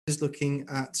is looking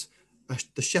at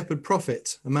the shepherd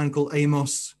prophet, a man called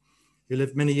Amos, who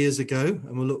lived many years ago,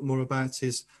 and we'll look more about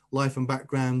his life and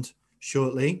background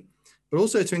shortly. But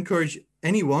also to encourage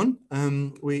anyone,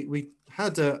 we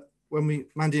had when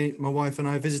Mandy, my wife, and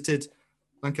I visited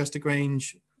Lancaster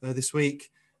Grange this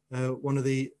week. One of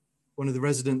the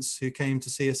residents who came to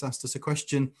see us asked us a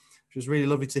question, which was really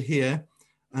lovely to hear.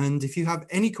 And if you have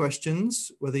any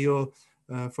questions, whether you're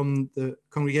from the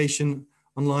congregation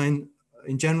online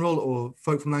in general or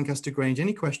folk from Lancaster Grange,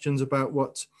 any questions about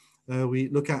what we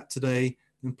look at today,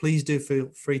 then please do feel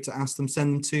free to ask them.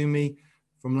 Send them to me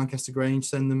from Lancaster Grange.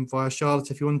 Send them via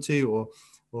Charlotte if you want to,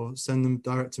 or send them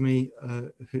direct to me.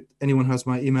 Anyone who has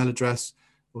my email address,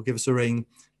 or give us a ring.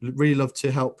 We'd really love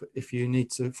to help if you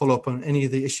need to follow up on any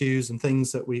of the issues and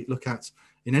things that we look at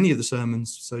in any of the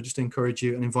sermons. So just encourage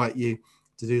you and invite you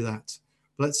to do that.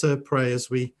 Let's pray as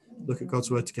we look at God's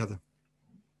word together.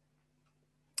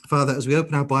 Father, as we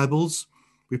open our Bibles,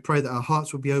 we pray that our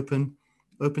hearts will be open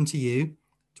to you,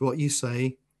 to what you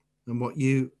say and what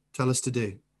you tell us to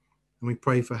do. And we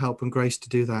pray for help and grace to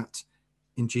do that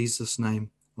in Jesus'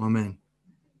 name. Amen.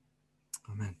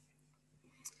 Amen.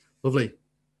 Lovely.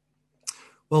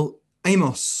 Well,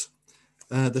 Amos,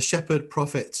 the shepherd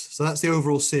prophet. So that's the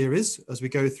overall series as we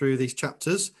go through these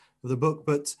chapters of the book.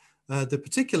 But the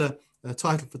particular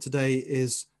title for today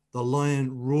is The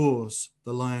Lion Roars.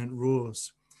 The Lion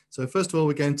Roars. So first of all,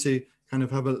 we're going to kind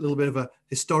of have a little bit of a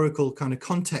historical kind of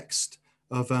context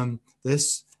of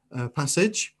this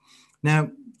passage.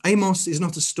 Now, Amos is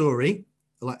not a story,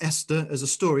 like Esther is a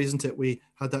story, isn't it? We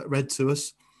had that read to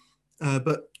us.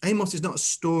 But Amos is not a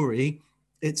story,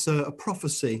 it's a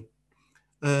prophecy.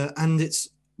 And it's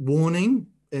warning,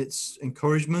 it's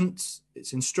encouragement,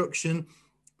 it's instruction.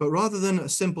 But rather than a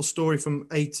simple story from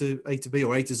A to B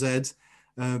or A to Z,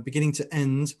 beginning to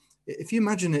end, if you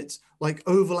imagine it like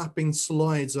overlapping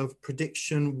slides of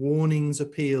prediction, warnings,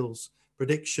 appeals,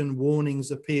 prediction, warnings,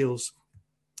 appeals.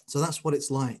 So that's what it's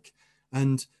like.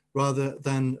 And rather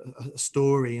than a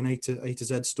story, an A to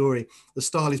Z story, the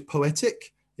style is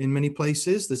poetic in many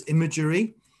places. There's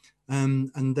imagery,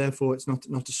 and therefore it's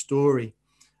not a story.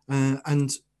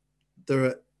 And there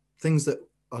are things that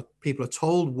people are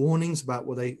told, warnings about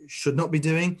what they should not be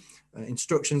doing,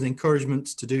 instructions,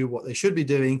 encouragements to do what they should be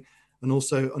doing, and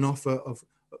also an offer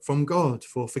from God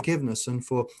for forgiveness and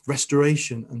for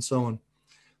restoration and so on.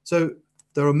 So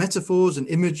there are metaphors and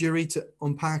imagery to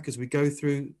unpack as we go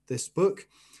through this book,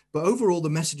 but overall the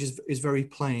message is very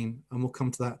plain, and we'll come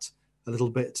to that a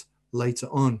little bit later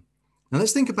on. Now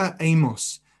let's think about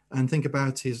Amos and think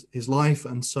about his life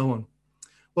and so on.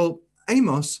 Well,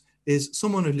 Amos is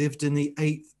someone who lived in the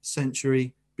 8th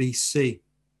century BC.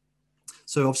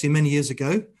 So obviously many years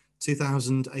ago,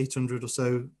 2,800 or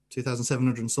so,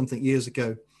 2,700 and something years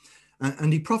ago.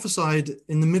 And he prophesied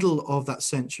in the middle of that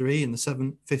century, in the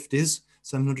 750s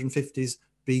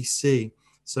BC.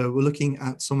 So we're looking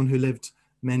at someone who lived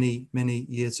many, many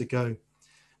years ago.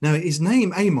 Now, his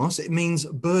name, Amos, it means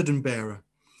burden bearer.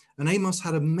 And Amos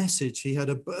had a message. He had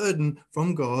a burden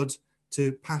from God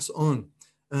to pass on.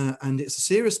 And it's a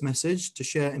serious message to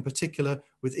share in particular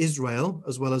with Israel,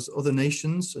 as well as other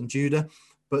nations and Judah.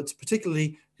 But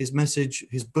particularly his message,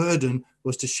 his burden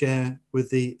was to share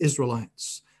with the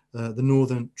Israelites, the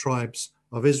northern tribes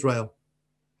of Israel.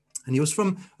 And he was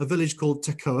from a village called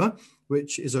Tekoa,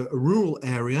 which is a rural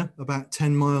area about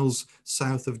 10 miles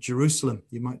south of Jerusalem.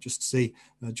 You might just see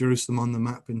Jerusalem on the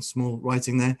map in small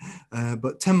writing there,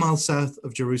 but 10 miles south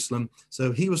of Jerusalem.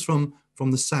 So he was from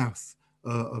the south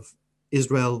of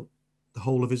Israel, the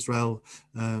whole of Israel,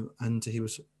 and he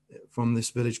was from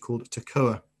this village called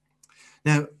Tekoa.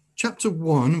 Now, chapter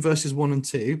 1, verses 1 and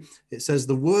 2, it says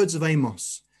the words of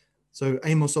Amos. So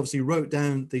Amos obviously wrote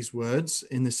down these words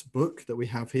in this book that we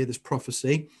have here, this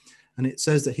prophecy, and it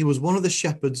says that he was one of the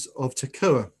shepherds of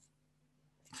Tekoa.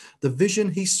 The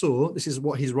vision he saw, this is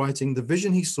what he's writing, the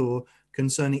vision he saw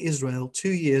concerning Israel 2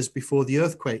 years before the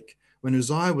earthquake, when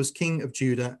Uzziah was king of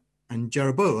Judah and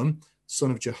Jeroboam,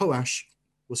 son of Jehoash,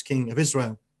 was king of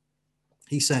Israel.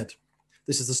 He said,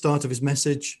 this is the start of his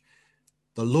message,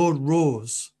 the Lord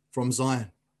roars from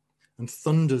Zion and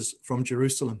thunders from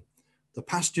Jerusalem. The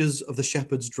pastures of the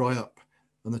shepherds dry up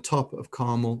and the top of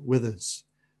Carmel withers.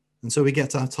 And so we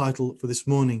get our title for this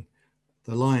morning,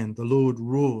 the Lion, the Lord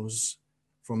roars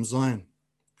from Zion.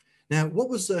 Now, what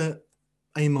was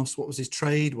Amos? What was his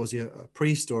trade? Was he a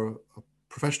priest or a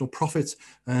professional prophet?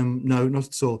 No, not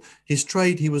at all. His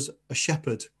trade, he was a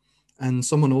shepherd, and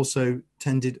someone also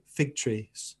tended fig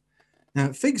trees.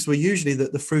 Now, figs were usually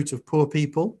the fruit of poor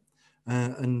people,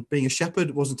 and being a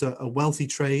shepherd wasn't a wealthy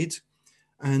trade.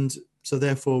 And So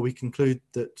therefore, we conclude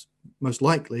that most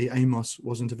likely Amos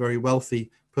wasn't a very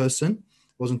wealthy person,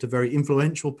 wasn't a very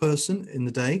influential person in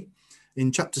the day.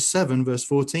 In chapter 7, verse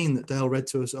 14, that Dale read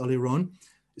to us earlier on,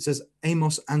 it says,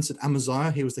 Amos answered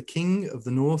Amaziah, he was the king of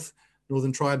the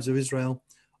northern tribes of Israel.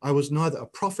 I was neither a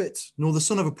prophet nor the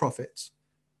son of a prophet,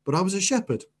 but I was a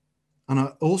shepherd, and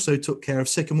I also took care of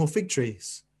sycamore fig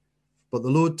trees. But the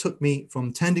Lord took me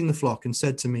from tending the flock and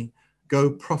said to me, go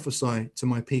prophesy to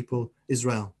my people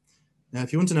Israel. Now,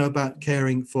 if you want to know about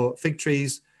caring for fig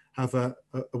trees, have a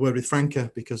word with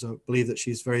Franca, because I believe that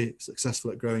she's very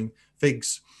successful at growing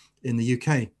figs in the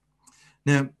UK.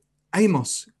 Now,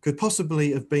 Amos could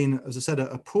possibly have been, as I said,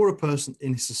 a poorer person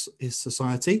in his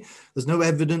society. There's no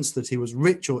evidence that he was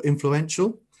rich or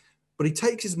influential, but he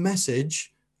takes his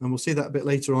message, and we'll see that a bit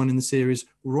later on in the series,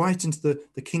 right into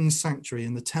the king's sanctuary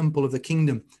in the temple of the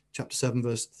kingdom. Chapter 7,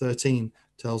 verse 13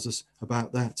 tells us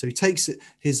about that. So he takes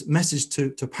his message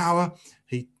to power.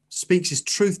 He speaks his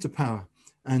truth to power.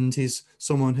 And he's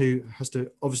someone who has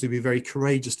to obviously be very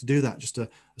courageous to do that. Just a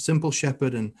simple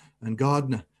shepherd and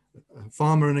gardener, a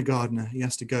farmer and a gardener. He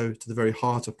has to go to the very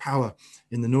heart of power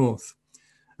in the north.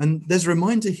 And there's a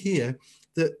reminder here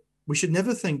that we should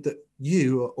never think that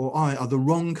you or I are the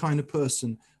wrong kind of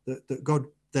person, that God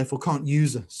therefore can't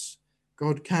use us.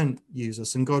 God can use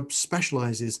us, and God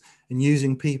specializes in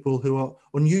using people who are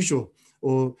unusual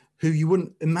or who you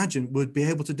wouldn't imagine would be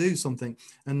able to do something.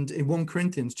 And in 1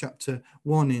 Corinthians chapter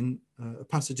 1, in a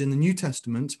passage in the New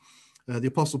Testament, the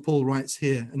Apostle Paul writes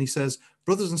here, and he says,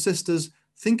 brothers and sisters,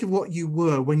 think of what you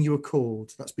were when you were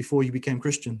called. That's before you became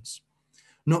Christians.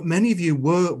 Not many of you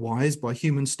were wise by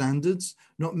human standards.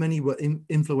 Not many were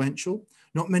influential.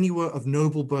 Not many were of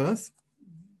noble birth.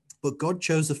 But God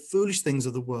chose the foolish things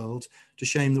of the world to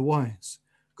shame the wise.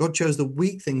 God chose the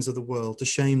weak things of the world to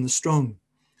shame the strong.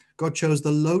 God chose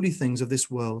the lowly things of this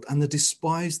world and the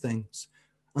despised things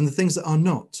and the things that are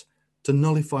not, to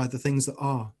nullify the things that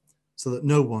are, so that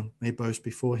no one may boast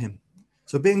before him.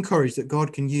 So be encouraged that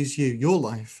God can use you, your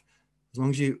life, as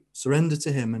long as you surrender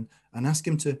to him and ask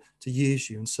him to use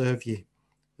you and serve you.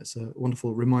 That's a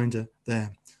wonderful reminder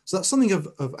there. So that's something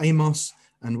of Amos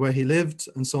and where he lived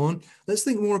and so on. Let's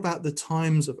think more about the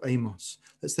times of Amos.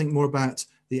 Let's think more about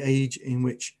the age in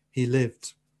which he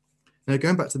lived. Now,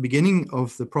 going back to the beginning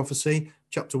of the prophecy,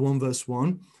 chapter 1, verse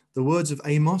 1, the words of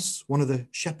Amos, one of the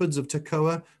shepherds of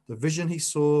Tekoa, the vision he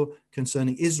saw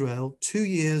concerning Israel 2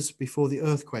 years before the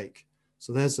earthquake.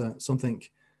 So there's a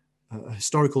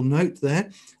historical note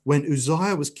there. When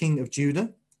Uzziah was king of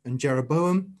Judah and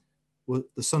Jeroboam,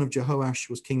 the son of Jehoash,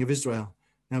 was king of Israel.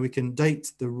 Now we can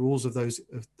date the rules of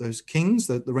those kings,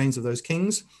 the reigns of those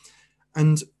kings.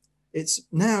 And it's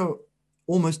now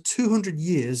almost 200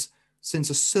 years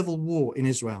since a civil war in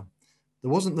Israel.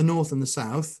 There wasn't the north and the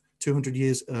south 200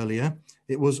 years earlier.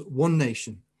 It was one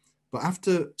nation. But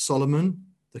after Solomon,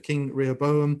 the king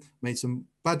Rehoboam made some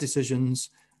bad decisions,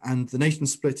 and the nation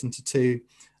split into two,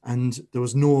 and there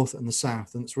was north and the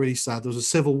south. And it's really sad. There was a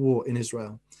civil war in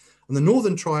Israel. And the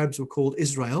northern tribes were called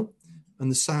Israel,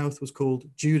 and the south was called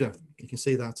Judah. You can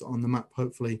see that on the map,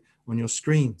 hopefully, on your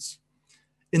screens.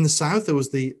 In the south, there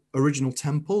was the original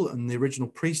temple and the original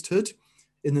priesthood.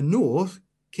 In the north,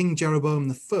 King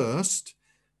Jeroboam I,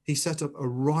 he set up a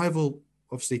rival,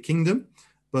 obviously, kingdom,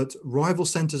 but rival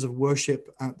centers of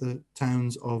worship at the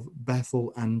towns of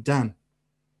Bethel and Dan.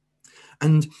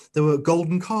 And there were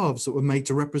golden calves that were made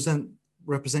to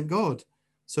represent God.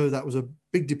 So that was a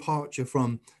big departure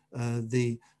from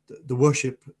the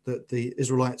worship that the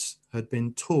Israelites had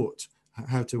been taught,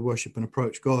 how to worship and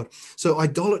approach God. So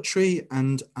idolatry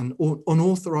and an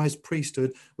unauthorized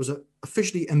priesthood was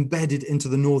officially embedded into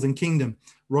the northern kingdom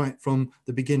right from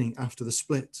the beginning after the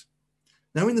split.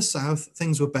 Now in the south,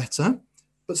 things were better,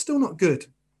 but still not good,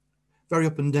 very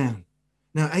up and down.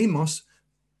 Now Amos,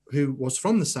 who was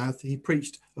from the south, he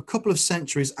preached a couple of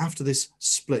centuries after this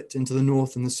split into the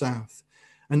north and the south.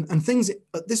 And things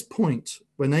at this point,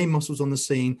 when Amos was on the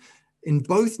scene, in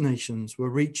both nations were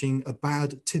reaching a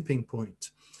bad tipping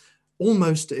point.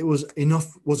 Almost it was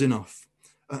enough was enough.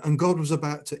 And God was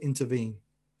about to intervene.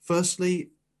 Firstly,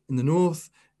 in the north,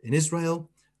 in Israel,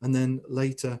 and then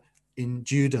later in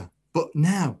Judah. But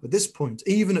now, at this point,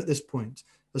 even at this point,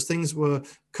 as things were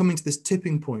coming to this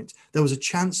tipping point, there was a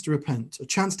chance to repent, a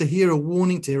chance to hear a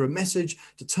warning, to hear a message,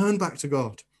 to turn back to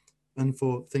God, and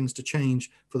for things to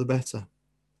change for the better.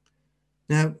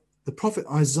 Now, the prophet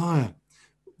Isaiah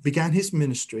began his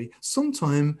ministry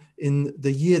sometime in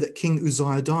the year that King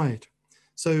Uzziah died.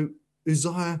 So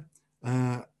Uzziah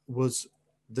was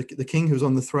the king who was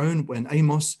on the throne when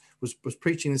Amos was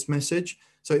preaching this message.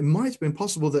 So it might have been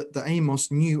possible that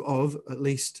Amos knew of at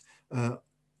least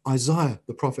Isaiah,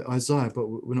 the prophet Isaiah, but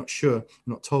we're not sure,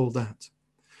 we're not told that.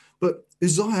 But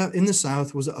Uzziah in the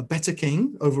south was a better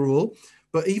king overall,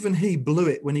 but even he blew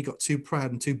it when he got too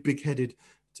proud and too big-headed,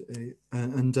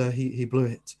 and he blew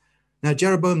it. Now,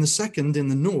 Jeroboam II in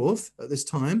the north at this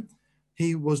time,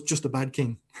 he was just a bad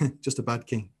king, just a bad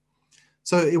king.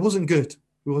 So it wasn't good.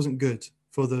 It wasn't good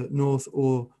for the north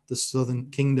or the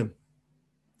southern kingdom.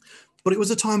 But it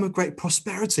was a time of great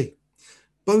prosperity,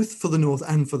 both for the north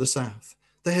and for the south.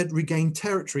 They had regained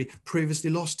territory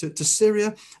previously lost to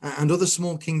Syria and other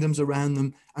small kingdoms around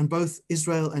them, and both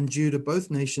Israel and Judah, both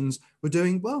nations, were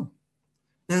doing well.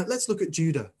 Now, let's look at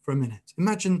Judah for a minute.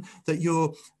 Imagine that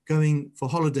you're going for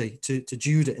holiday to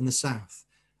Judah in the south,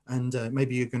 and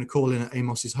maybe you're going to call in at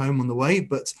Amos's home on the way,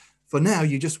 but for now,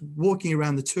 you're just walking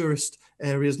around the tourist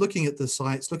areas, looking at the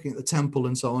sites, looking at the temple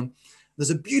and so on.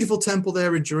 There's a beautiful temple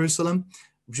there in Jerusalem,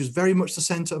 which is very much the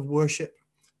center of worship.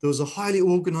 There was a highly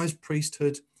organized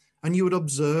priesthood, and you would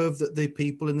observe that the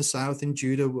people in the south in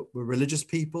Judah were religious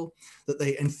people, that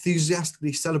they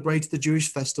enthusiastically celebrated the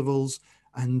Jewish festivals,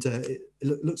 and it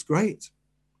looks great.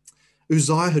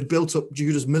 Uzziah had built up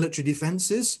Judah's military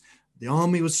defenses. The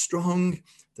army was strong.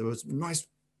 There was nice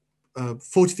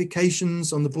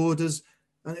fortifications on the borders,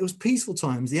 and it was peaceful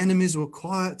times. The enemies were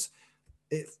quiet.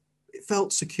 It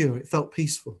felt secure. It felt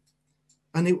peaceful.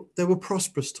 And there were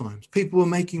prosperous times. People were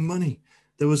making money.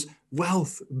 There was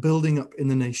wealth building up in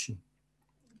the nation.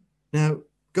 Now,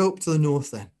 go up to the north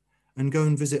then and go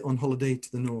and visit on holiday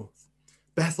to the north.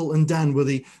 Bethel and Dan were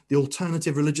the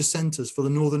alternative religious centers for the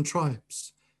northern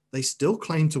tribes. They still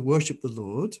claim to worship the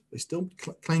Lord. They still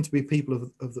claim to be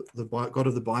people of the God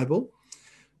of the Bible.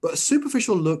 But a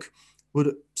superficial look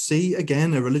would see,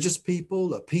 again, a religious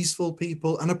people, a peaceful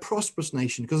people, and a prosperous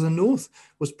nation, because the north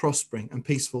was prospering and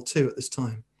peaceful too at this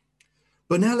time.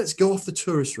 But now let's go off the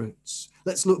tourist routes.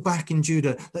 Let's look back in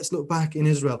Judah. Let's look back in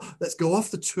Israel. Let's go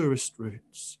off the tourist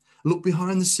routes. Look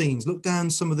behind the scenes. Look down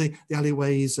some of the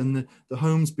alleyways and the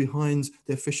homes behind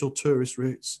the official tourist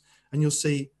routes. And you'll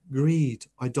see greed,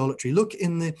 idolatry. Look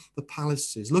in the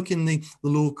palaces. Look in the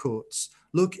law courts.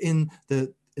 Look in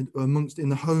the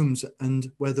homes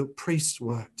and where the priests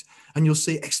worked. And you'll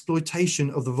see exploitation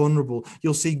of the vulnerable.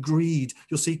 You'll see greed.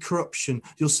 You'll see corruption.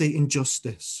 You'll see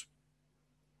injustice.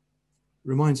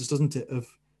 Reminds us, doesn't it, of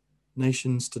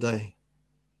nations today?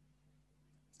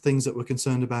 Things that we're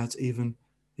concerned about even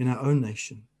in our own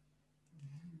nation.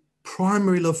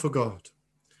 Primary love for God,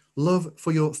 love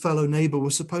for your fellow neighbor were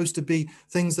supposed to be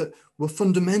things that were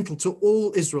fundamental to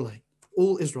all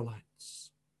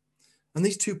Israelites. And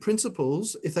these two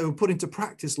principles, if they were put into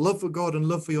practice, love for God and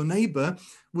love for your neighbor,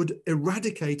 would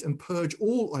eradicate and purge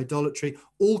all idolatry,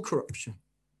 all corruption.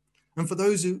 And for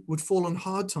those who would fall on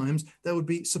hard times, there would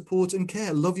be support and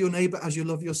care. Love your neighbor as you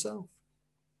love yourself.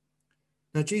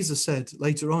 Now, Jesus said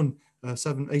later on,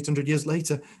 800 years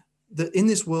later, that in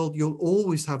this world, you'll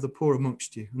always have the poor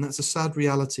amongst you. And that's a sad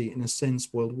reality in a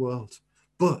sin-spoiled world.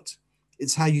 But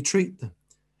it's how you treat them.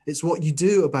 It's what you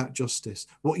do about justice,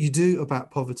 what you do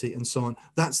about poverty and so on.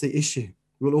 That's the issue.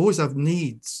 We'll always have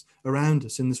needs around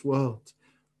us in this world.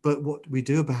 But what we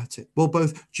do about it? Well,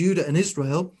 both Judah and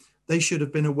Israel, they should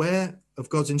have been aware of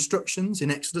God's instructions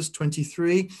in Exodus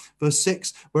 23, verse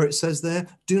 6, where it says there,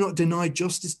 do not deny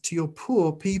justice to your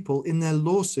poor people in their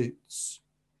lawsuits.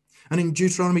 And in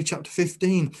Deuteronomy chapter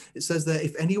 15, it says there,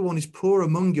 if anyone is poor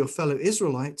among your fellow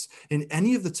Israelites in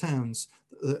any of the towns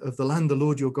of the land the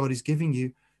Lord your God is giving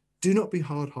you, do not be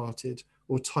hard-hearted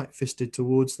or tight-fisted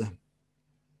towards them.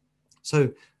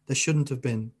 So there shouldn't have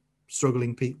been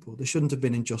struggling people. There shouldn't have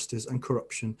been injustice and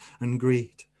corruption and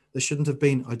greed. There shouldn't have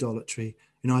been idolatry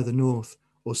in either north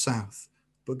or south.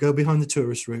 But go behind the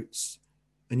tourist routes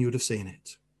and you would have seen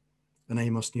it. And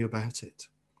Amos knew about it.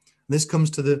 And this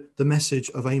comes to the message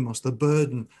of Amos, the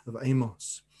burden of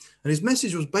Amos. And his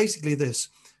message was basically this: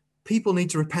 people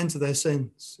need to repent of their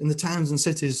sins in the towns and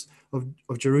cities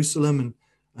of Jerusalem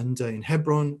and in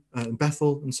Hebron and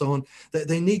Bethel and so on.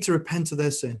 They need to repent of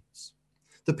their sins.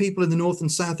 The people in the north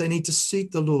and south, they need to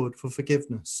seek the Lord for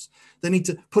forgiveness. They need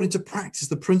to put into practice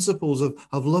the principles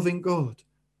of loving God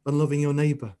and loving your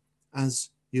neighbor as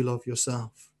you love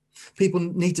yourself. People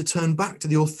need to turn back to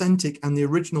the authentic and the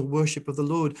original worship of the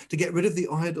Lord, to get rid of the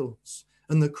idols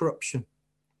and the corruption.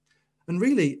 And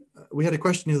really, we had a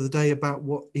question the other day about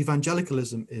what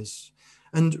evangelicalism is.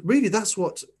 And really, that's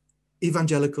what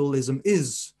evangelicalism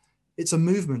is. It's a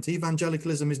movement.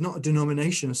 Evangelicalism is not a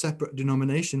denomination, a separate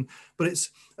denomination, but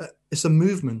it's a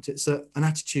movement. It's an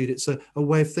attitude. It's a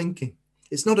way of thinking.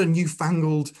 It's not a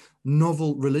newfangled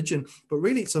novel religion, but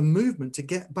really it's a movement to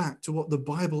get back to what the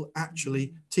Bible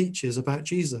actually teaches about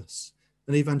Jesus.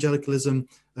 And evangelicalism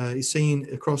is seen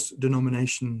across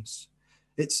denominations.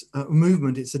 It's a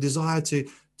movement. It's a desire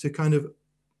to kind of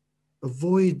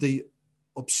avoid the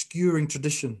obscuring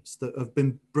traditions that have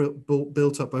been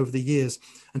built up over the years,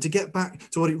 and to get back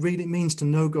to what it really means to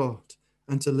know God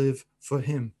and to live for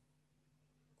him.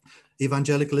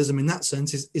 Evangelicalism in that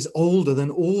sense is older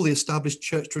than all the established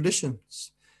church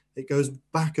traditions. It goes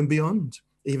back and beyond,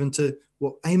 even to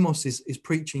what Amos is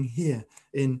preaching here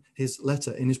in his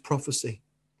letter, in his prophecy.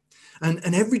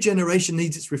 And every generation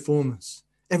needs its reformers.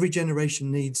 Every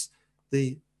generation needs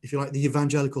the, if you like, the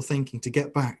evangelical thinking to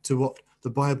get back to what the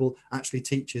Bible actually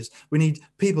teaches. We need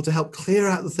people to help clear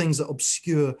out the things that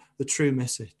obscure the true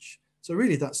message. So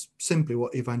really, that's simply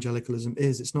what evangelicalism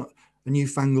is. It's not a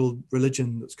newfangled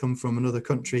religion that's come from another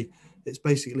country. It's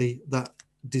basically that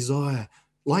desire,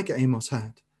 like Amos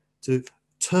had, to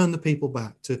turn the people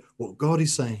back to what God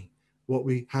is saying,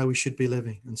 how we should be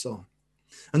living, and so on.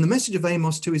 And the message of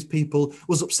Amos to his people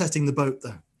was upsetting the boat,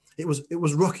 though. It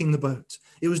was rocking the boat.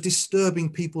 It was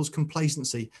disturbing people's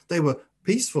complacency. They were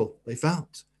peaceful, they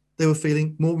felt. They were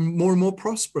feeling more and more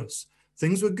prosperous.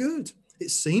 Things were good.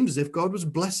 It seemed as if God was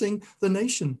blessing the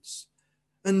nations.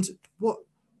 And what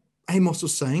Amos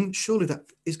was saying, surely that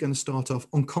is going to start off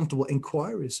uncomfortable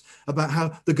inquiries about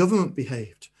how the government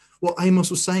behaved. What Amos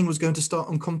was saying was going to start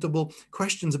uncomfortable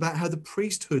questions about how the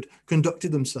priesthood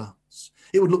conducted themselves.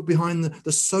 It would look behind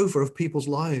the sofa of people's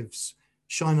lives,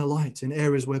 shine a light in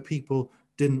areas where people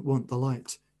didn't want the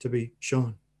light to be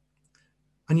shone.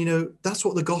 And you know, that's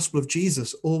what the gospel of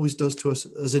Jesus always does to us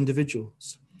as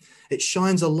individuals. It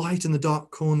shines a light in the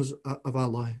dark corners of our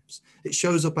lives. It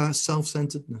shows up our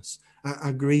self-centeredness,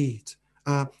 our greed,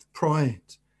 our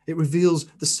pride. It reveals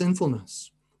the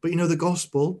sinfulness. But you know, the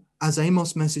gospel, as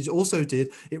Amos' message also did,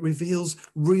 it reveals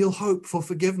real hope for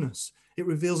forgiveness. It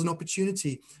reveals an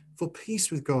opportunity for peace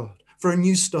with God, for a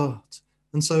new start.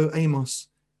 And so Amos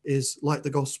is like the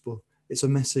gospel. It's a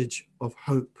message of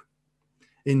hope.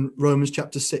 In Romans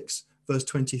chapter 6, verse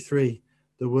 23,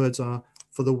 the words are,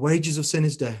 "For the wages of sin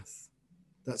is death."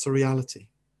 That's a reality.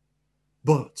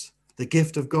 But the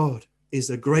gift of God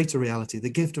is a greater reality. The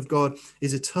gift of God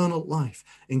is eternal life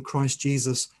in Christ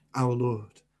Jesus our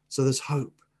Lord. So there's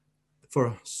hope for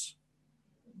us.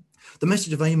 The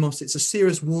message of Amos, it's a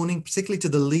serious warning, particularly to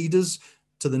the leaders,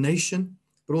 to the nation,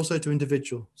 but also to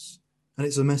individuals. And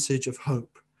it's a message of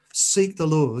hope. Seek the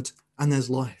Lord and there's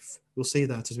life. We'll see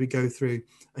that as we go through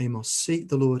Amos. Seek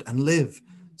the Lord and live.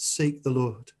 Seek the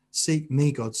Lord. Seek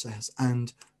me, God says,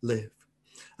 and live.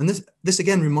 And this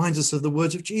again reminds us of the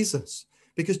words of Jesus,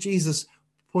 because Jesus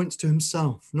points to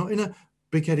himself, not in a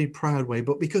big-headed, proud way,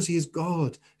 but because he is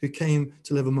God who came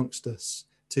to live amongst us,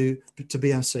 to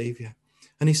be our Savior.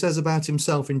 And he says about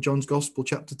himself in John's Gospel,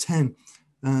 chapter 10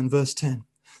 and verse 10,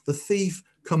 "The thief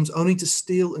comes only to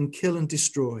steal and kill and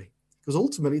destroy." Because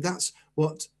ultimately that's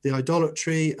what the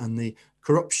idolatry and the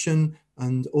corruption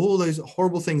and all those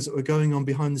horrible things that were going on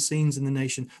behind the scenes in the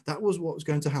nation, that was what was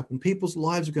going to happen. People's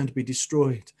lives were going to be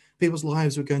destroyed. People's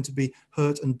lives were going to be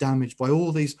hurt and damaged by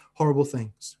all these horrible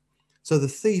things. So the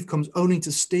thief comes only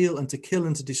to steal and to kill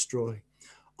and to destroy.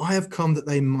 I have come that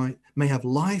they may have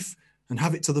life and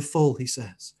have it to the full, he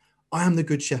says. I am the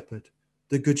good shepherd.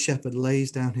 The good shepherd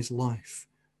lays down his life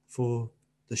for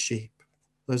the sheep.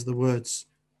 Those are the words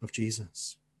of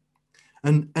Jesus.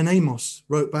 And Amos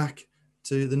wrote back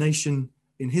to the nation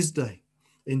in his day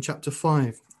in chapter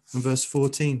 5 and verse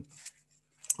 14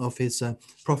 of his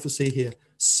prophecy here.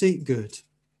 Seek good,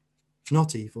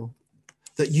 not evil,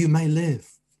 that you may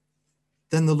live.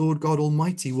 Then the Lord God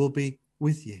Almighty will be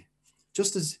with you,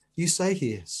 just as you say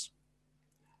he is.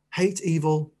 Hate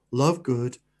evil, love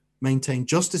good, maintain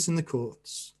justice in the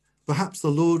courts. Perhaps the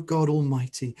Lord God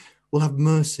Almighty will have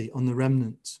mercy on the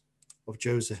remnant of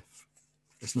Joseph.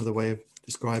 That's another way of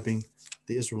describing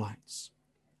the Israelites.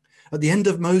 At the end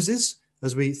of Moses,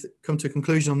 as we come to a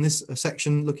conclusion on this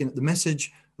section, looking at the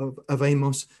message of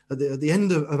Amos, at the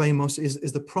end of Amos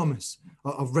is the promise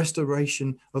of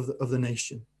restoration of the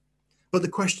nation. But the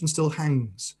question still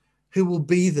hangs. Who will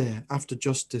be there after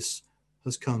justice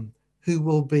has come? Who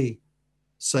will be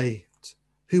saved?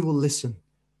 Who will listen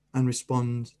and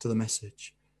respond to the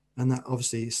message? And that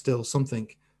obviously is still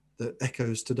something that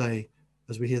echoes today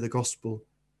as we hear the gospel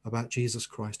about Jesus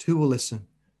Christ. Who will listen?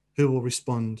 Who will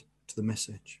respond to the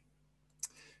message?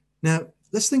 Now,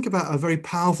 let's think about a very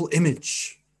powerful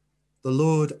image. The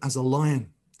Lord as a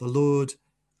lion. The Lord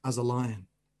as a lion.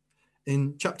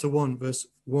 In chapter 1, verse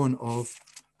 1 of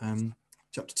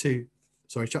chapter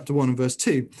 1 and verse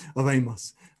 2 of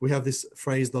Amos, we have this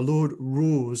phrase, the Lord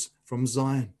roars from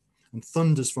Zion and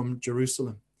thunders from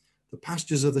Jerusalem. The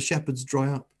pastures of the shepherds dry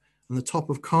up, and the top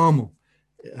of Carmel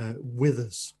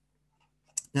withers.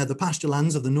 Now, the pasture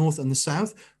lands of the north and the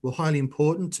south were highly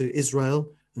important to Israel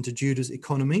and to Judah's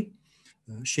economy.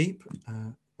 Sheep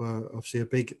were obviously a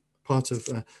big part of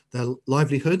their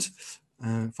livelihood,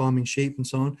 farming sheep and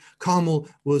so on. Carmel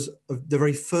was the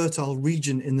very fertile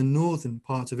region in the northern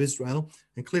part of Israel.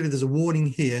 And clearly there's a warning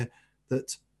here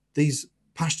that these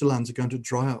pasture lands are going to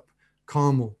dry up.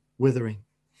 Carmel withering.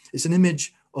 It's an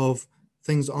image of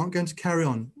things that aren't going to carry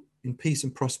on in peace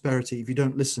and prosperity if you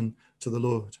don't listen to the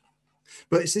Lord.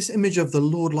 But it's this image of the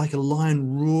Lord like a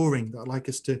lion roaring that I'd like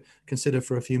us to consider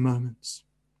for a few moments.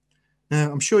 Now,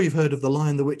 I'm sure you've heard of The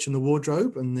Lion, the Witch and the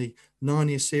Wardrobe and the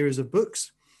Narnia series of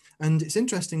books. And it's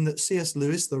interesting that C.S.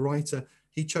 Lewis, the writer,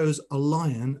 he chose a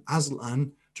lion,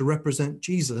 Aslan, to represent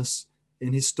Jesus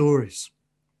in his stories.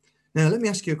 Now, let me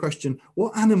ask you a question.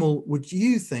 What animal would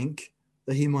you think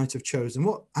that he might have chosen?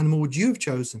 What animal would you have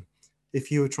chosen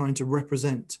if you were trying to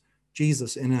represent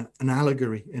Jesus in an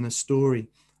allegory, in a story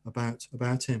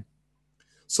about him?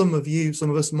 Some of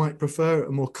us might prefer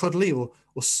a more cuddly or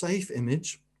safe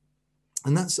image.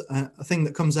 And that's a thing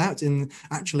that comes out in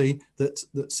actually that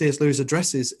C.S. Lewis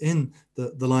addresses in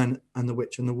the Lion and the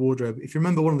Witch and the Wardrobe. If you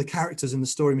remember one of the characters in the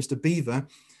story, Mr. Beaver,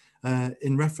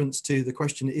 in reference to the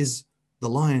question, is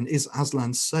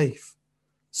Aslan safe?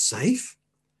 Safe?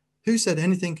 Who said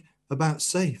anything about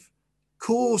safe? Of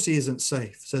course he isn't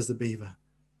safe, says the Beaver.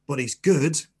 But he's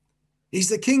good. He's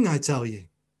the king, I tell you.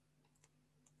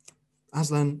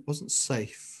 Aslan wasn't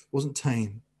safe, wasn't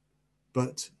tame,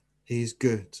 but he's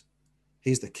good.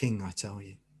 He's the king, I tell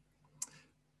you.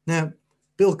 Now,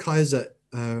 Bill Kaiser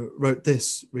wrote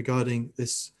this regarding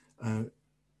this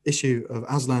issue of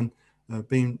Aslan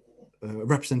being a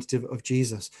representative of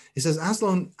Jesus. He says,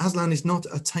 Aslan is not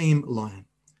a tame lion.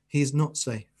 He is not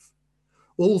safe.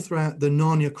 All throughout the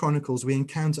Narnia Chronicles, we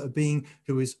encounter a being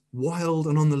who is wild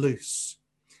and on the loose.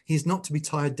 He is not to be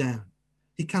tied down.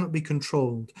 He cannot be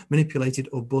controlled, manipulated,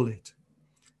 or bullied.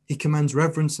 He commands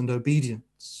reverence and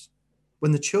obedience.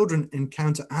 When the children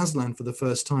encounter Aslan for the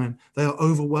first time, they are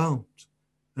overwhelmed.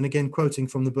 And again, quoting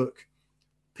from the book,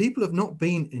 people who have not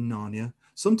been in Narnia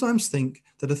sometimes think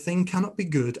that a thing cannot be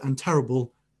good and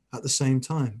terrible at the same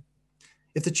time.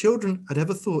 If the children had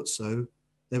ever thought so,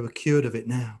 they were cured of it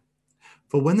now.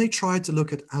 For when they tried to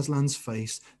look at Aslan's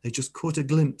face, they just caught a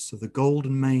glimpse of the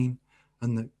golden mane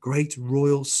and the great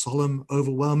royal, solemn,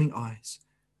 overwhelming eyes.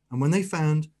 And when they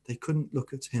found they couldn't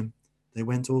look at him, they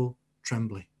went all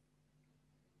trembling.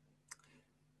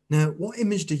 Now, what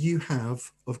image do you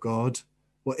have of God?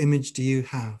 What image do you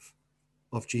have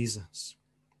of Jesus?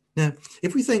 Now,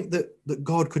 if we think that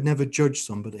God could never judge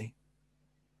somebody,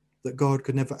 that God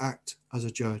could never act as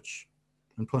a judge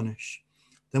and punish,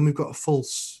 then we've got a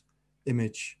false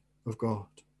image of God.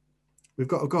 We've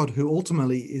got a God who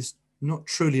ultimately is not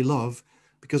truly love,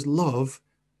 because love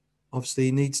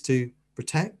obviously needs to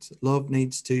protect. Love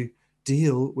needs to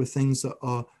deal with things that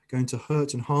are going to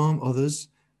hurt and harm others.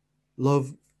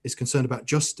 Love is concerned about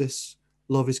justice.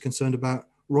 Love is concerned about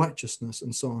righteousness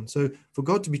and so on. So for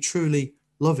God to be truly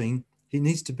loving, he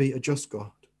needs to be a just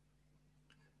God.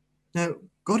 Now,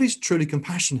 God is truly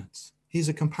compassionate. He's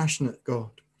a compassionate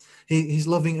God. He's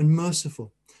loving and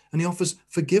merciful, and he offers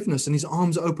forgiveness, and his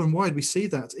arms are open wide. We see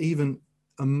that even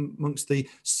amongst the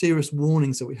serious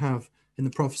warnings that we have in the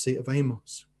prophecy of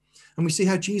Amos. And we see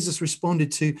how Jesus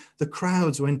responded to the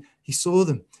crowds when he saw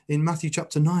them. In Matthew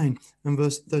chapter 9 and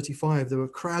verse 35, there were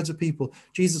crowds of people.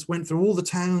 Jesus went through all the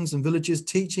towns and villages,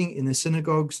 teaching in their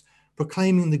synagogues,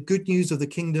 proclaiming the good news of the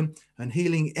kingdom and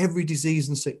healing every disease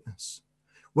and sickness.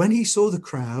 When he saw the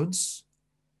crowds,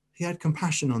 he had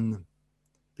compassion on them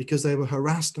because they were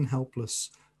harassed and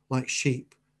helpless like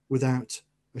sheep without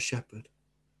a shepherd.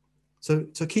 So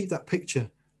keep that picture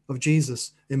of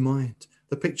Jesus in mind,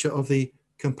 the picture of the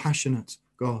compassionate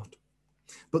God.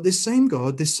 But this same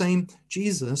God, this same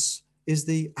Jesus, is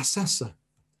the assessor.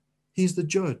 He's the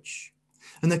judge.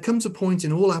 And there comes a point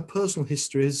in all our personal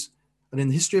histories and in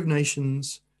the history of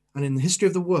nations and in the history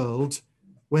of the world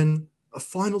when a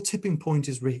final tipping point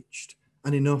is reached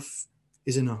and enough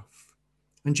is enough.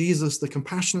 And Jesus, the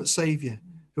compassionate Savior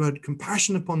who had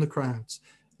compassion upon the crowds,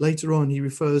 later on he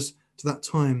refers to that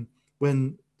time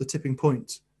when the tipping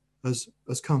point has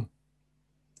come.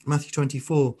 Matthew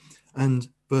 24 and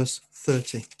verse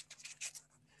 30.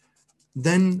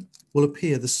 Then will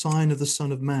appear the sign of the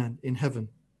Son of Man in heaven.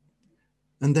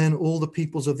 And then all the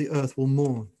peoples of the earth will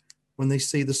mourn when they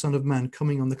see the Son of Man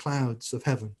coming on the clouds of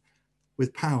heaven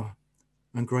with power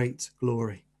and great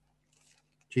glory.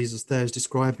 Jesus there is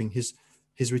describing his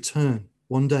return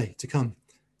one day to come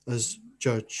as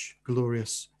judge,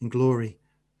 glorious in glory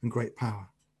and great power.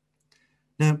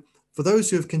 Now, For those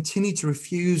who have continued to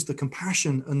refuse the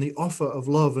compassion and the offer of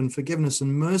love and forgiveness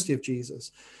and mercy of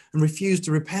Jesus, and refuse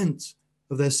to repent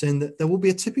of their sin, that there will be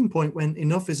a tipping point when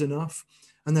enough is enough,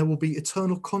 and there will be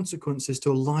eternal consequences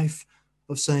to a life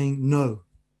of saying no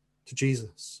to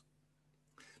Jesus.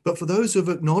 But for those who have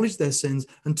acknowledged their sins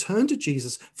and turned to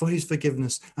Jesus for his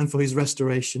forgiveness and for his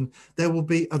restoration, there will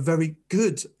be a very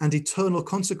good and eternal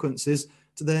consequences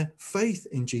to their faith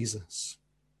in Jesus.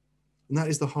 And that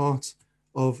is the heart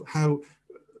of how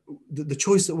the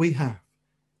choice that we have.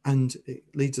 And it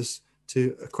leads us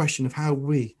to a question of how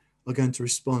we are going to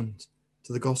respond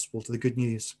to the gospel, to the good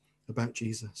news about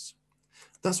Jesus.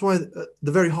 That's why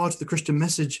the very heart of the Christian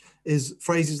message is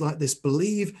phrases like this: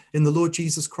 believe in the Lord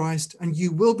Jesus Christ and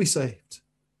you will be saved.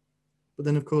 But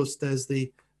then, of course, there's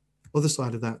the other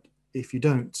side of that. If you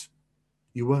don't,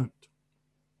 you won't.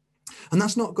 And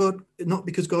that's not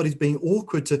because God is being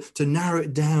awkward to narrow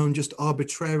it down just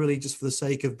arbitrarily, just for the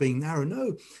sake of being narrow.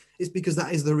 No, it's because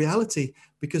that is the reality,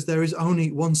 because there is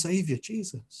only one Savior,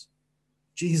 Jesus.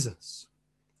 Jesus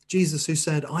who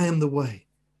said, I am the way.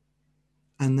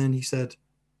 And then he said,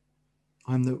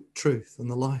 I'm the truth and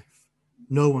the life.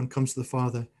 No one comes to the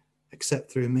Father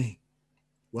except through me.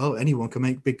 Well, anyone can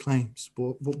make big claims,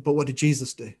 but what did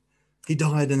Jesus do? He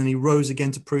died and then he rose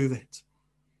again to prove it.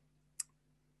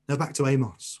 Now back to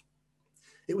Amos.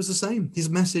 It was the same. His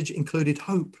message included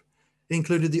hope. It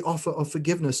included the offer of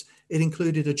forgiveness. It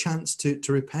included a chance to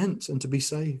repent and to be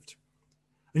saved.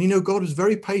 And you know, God was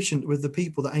very patient with the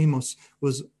people that Amos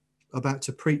was about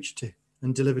to preach to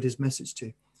and delivered his message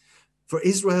to. For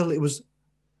Israel, it was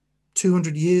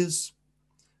 200 years.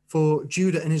 For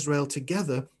Judah and Israel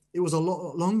together, it was a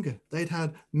lot longer. They'd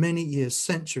had many years,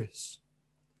 centuries,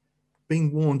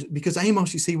 being warned. Because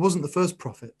Amos, you see, wasn't the first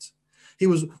prophet. He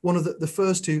was one of the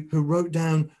first who wrote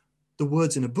down the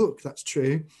words in a book, that's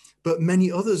true. But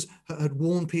many others had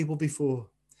warned people before.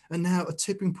 And now a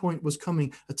tipping point was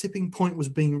coming. A tipping point was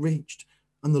being reached.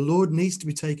 And the Lord needs to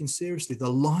be taken seriously.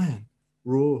 The lion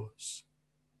roars.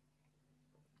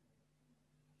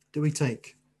 Do we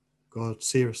take God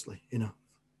seriously enough?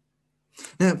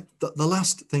 Now, the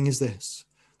last thing is this: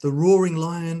 the roaring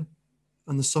lion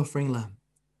and the suffering lamb.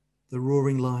 The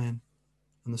roaring lion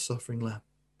and the suffering lamb.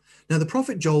 Now, the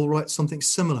prophet Joel writes something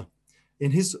similar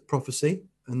in his prophecy,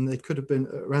 and they could have been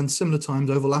around similar times,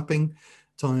 overlapping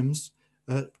times.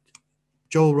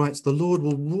 Joel writes, the Lord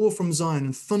will roar from Zion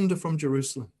and thunder from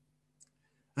Jerusalem.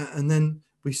 And then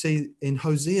we see in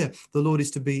Hosea, the Lord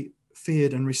is to be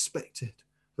feared and respected.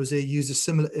 Hosea uses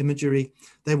similar imagery.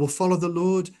 They will follow the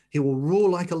Lord. He will roar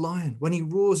like a lion. When he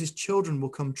roars, his children will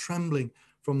come trembling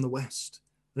from the west.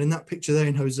 And in that picture there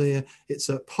in Hosea, it's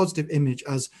a positive image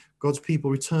as God's people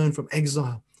return from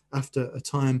exile after a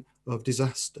time of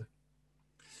disaster.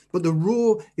 But the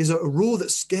roar is a roar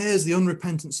that scares the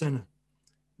unrepentant sinner.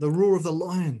 The roar of the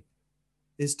lion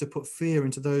is to put fear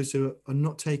into those who are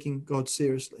not taking God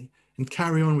seriously and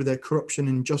carry on with their corruption,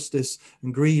 injustice,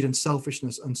 and greed and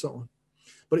selfishness and so on.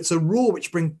 But it's a roar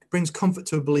which brings comfort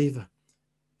to a believer.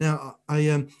 Now,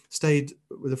 I stayed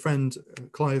with a friend,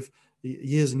 Clive,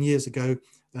 years and years ago.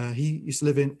 He used to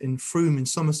live in Frome in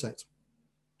Somerset.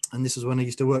 And this is when I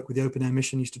used to work with the Open Air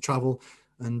Mission, used to travel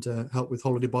and help with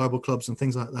holiday Bible clubs and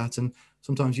things like that. And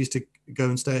sometimes used to go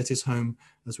and stay at his home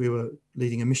as we were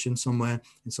leading a mission somewhere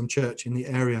in some church in the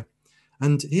area.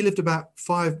 And he lived about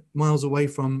 5 miles away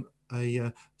from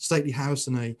a stately house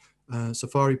and a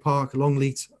safari park,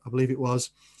 Longleat, I believe it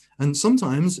was. And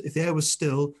sometimes if the air was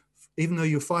still, even though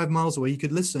you're 5 miles away, you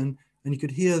could listen and you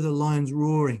could hear the lions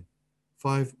roaring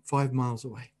 5 miles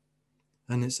away.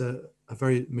 And it's a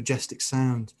very majestic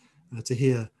sound to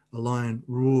hear a lion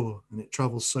roar, and it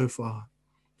travels so far.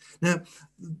 Now,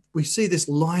 we see this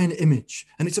lion image,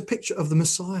 and it's a picture of the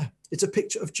Messiah. It's a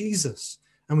picture of Jesus.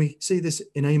 And we see this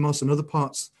in Amos and other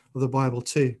parts of the Bible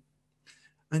too.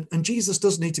 And Jesus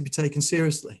does need to be taken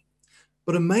seriously.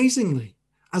 But amazingly,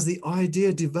 as the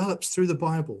idea develops through the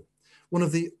Bible, one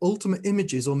of the ultimate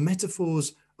images or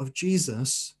metaphors of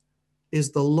Jesus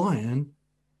is the lion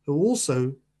who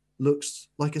also looks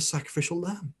like a sacrificial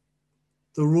lamb.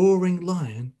 The roaring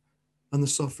lion and the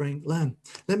suffering lamb.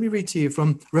 Let me read to you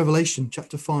from Revelation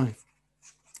chapter 5.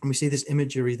 And we see this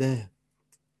imagery there.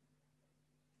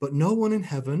 But no one in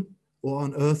heaven or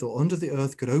on earth or under the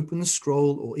earth could open the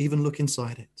scroll or even look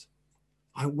inside it.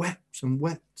 I wept and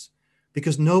wept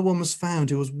because no one was found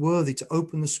who was worthy to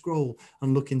open the scroll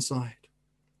and look inside.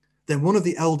 Then one of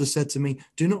the elders said to me,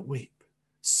 do not weep.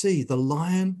 See, the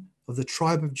Lion of the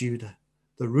tribe of Judah,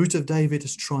 the Root of David,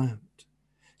 has triumphed.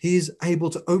 He is able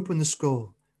to open the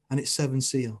scroll and its 7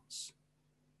 seals.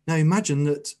 Now imagine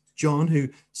that John, who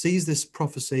sees this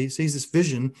prophecy, sees this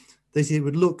vision, that he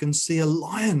would look and see a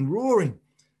lion roaring.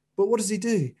 But what does he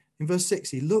do? In verse 6,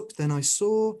 he looked, then I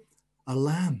saw a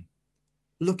lamb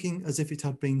looking as if it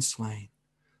had been slain,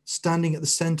 standing at the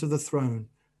center of the throne,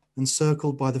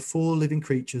 encircled by the 4 living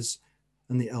creatures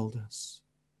and the elders.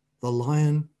 The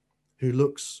lion who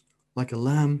looks like a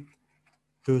lamb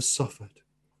who has suffered.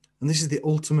 And this is the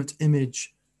ultimate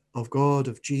image of God,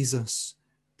 of Jesus,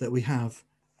 that we have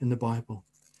in the Bible.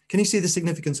 Can you see the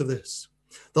significance of this?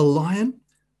 The lion,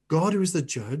 God who is the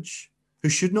judge, who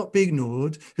should not be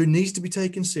ignored, who needs to be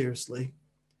taken seriously.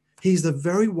 He's the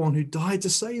very one who died to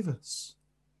save us.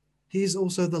 He is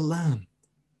also the lamb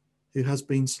who has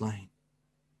been slain,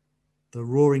 the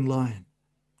roaring lion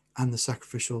and the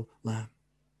sacrificial lamb.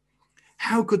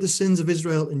 How could the sins of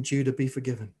Israel and Judah be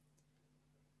forgiven?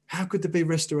 How could there be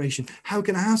restoration? How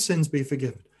can our sins be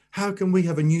forgiven? How can we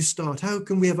have a new start? How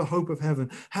can we have a hope of heaven?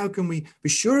 How can we be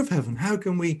sure of heaven? How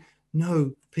can we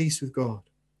know peace with God?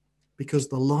 Because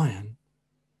the lion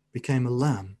became a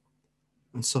lamb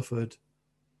and suffered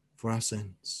for our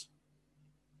sins.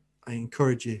 I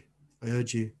encourage you, I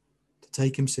urge you to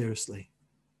take him seriously,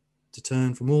 to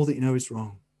turn from all that you know is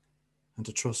wrong and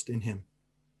to trust in him.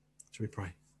 So we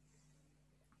pray.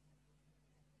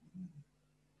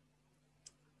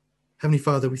 Heavenly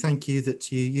Father, we thank you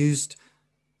that you used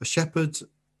a shepherd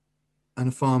and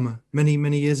a farmer many,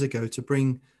 many years ago to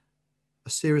bring a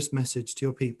serious message to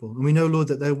your people. And we know, Lord,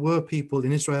 that there were people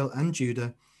in Israel and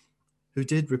Judah who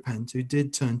did repent, who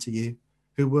did turn to you,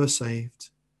 who were saved.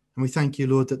 And we thank you,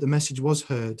 Lord, that the message was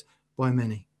heard by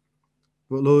many.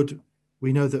 But Lord,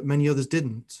 we know that many others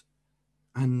didn't.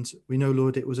 And we know,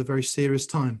 Lord, it was a very serious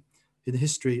time in the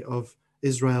history of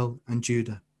Israel and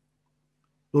Judah.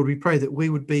 Lord, we pray that we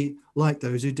would be like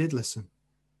those who did listen,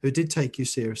 who did take you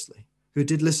seriously, who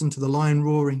did listen to the lion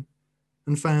roaring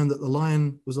and found that the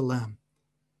lion was a lamb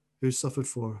who suffered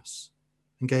for us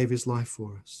and gave his life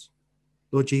for us.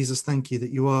 Lord Jesus, thank you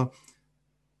that you are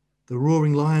the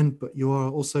roaring lion, but you are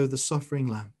also the suffering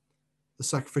lamb, the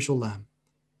sacrificial lamb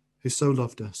who so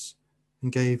loved us and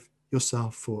gave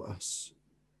yourself for us.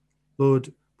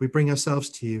 Lord, we bring ourselves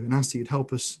to you and ask that you'd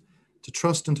help us to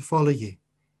trust and to follow you.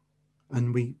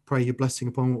 And we pray your blessing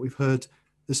upon what we've heard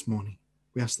this morning.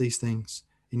 We ask these things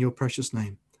in your precious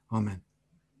name. Amen.